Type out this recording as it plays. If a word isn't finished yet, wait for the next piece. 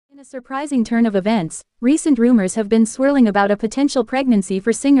a surprising turn of events, recent rumors have been swirling about a potential pregnancy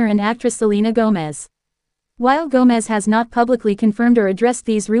for singer and actress Selena Gomez. While Gomez has not publicly confirmed or addressed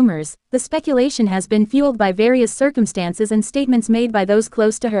these rumors, the speculation has been fueled by various circumstances and statements made by those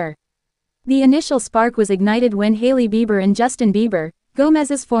close to her. The initial spark was ignited when Hailey Bieber and Justin Bieber,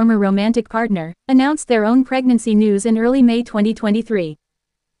 Gomez's former romantic partner, announced their own pregnancy news in early May 2023.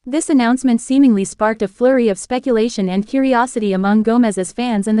 This announcement seemingly sparked a flurry of speculation and curiosity among Gomez's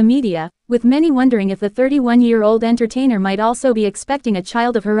fans and the media, with many wondering if the 31-year-old entertainer might also be expecting a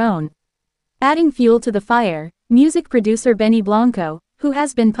child of her own. Adding fuel to the fire, music producer Benny Blanco, who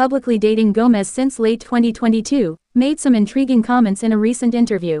has been publicly dating Gomez since late 2022, made some intriguing comments in a recent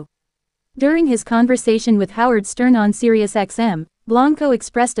interview. During his conversation with Howard Stern on SiriusXM, Blanco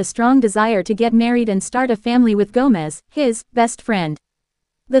expressed a strong desire to get married and start a family with Gomez, his best friend.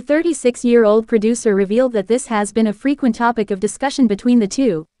 The 36-year-old producer revealed that this has been a frequent topic of discussion between the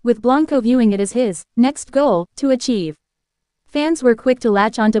two, with Blanco viewing it as his next goal to achieve. Fans were quick to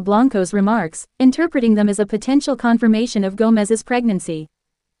latch onto Blanco's remarks, interpreting them as a potential confirmation of Gomez's pregnancy.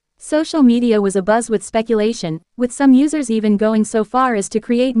 Social media was abuzz with speculation, with some users even going so far as to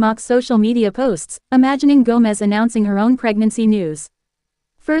create mock social media posts, imagining Gomez announcing her own pregnancy news.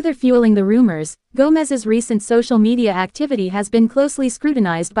 Further fueling the rumors, Gomez's recent social media activity has been closely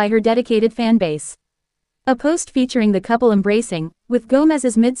scrutinized by her dedicated fanbase. A post featuring the couple embracing, with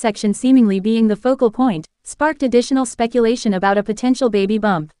Gomez's midsection seemingly being the focal point, sparked additional speculation about a potential baby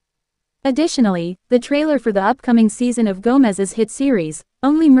bump. Additionally, the trailer for the upcoming season of Gomez's hit series,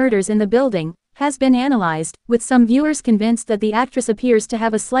 Only Murders in the Building, has been analyzed, with some viewers convinced that the actress appears to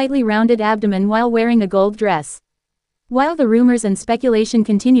have a slightly rounded abdomen while wearing a gold dress. While the rumors and speculation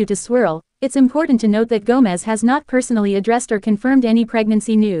continue to swirl, it's important to note that Gomez has not personally addressed or confirmed any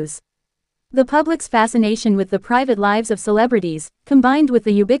pregnancy news. The public's fascination with the private lives of celebrities, combined with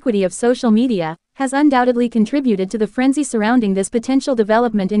the ubiquity of social media, has undoubtedly contributed to the frenzy surrounding this potential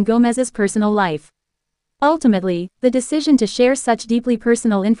development in Gomez's personal life. Ultimately, the decision to share such deeply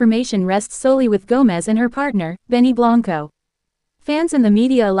personal information rests solely with Gomez and her partner, Benny Blanco. Fans and the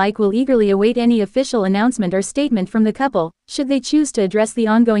media alike will eagerly await any official announcement or statement from the couple, should they choose to address the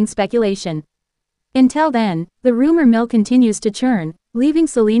ongoing speculation. Until then, the rumor mill continues to churn, leaving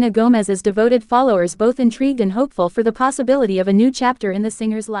Selena Gomez's devoted followers both intrigued and hopeful for the possibility of a new chapter in the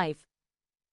singer's life.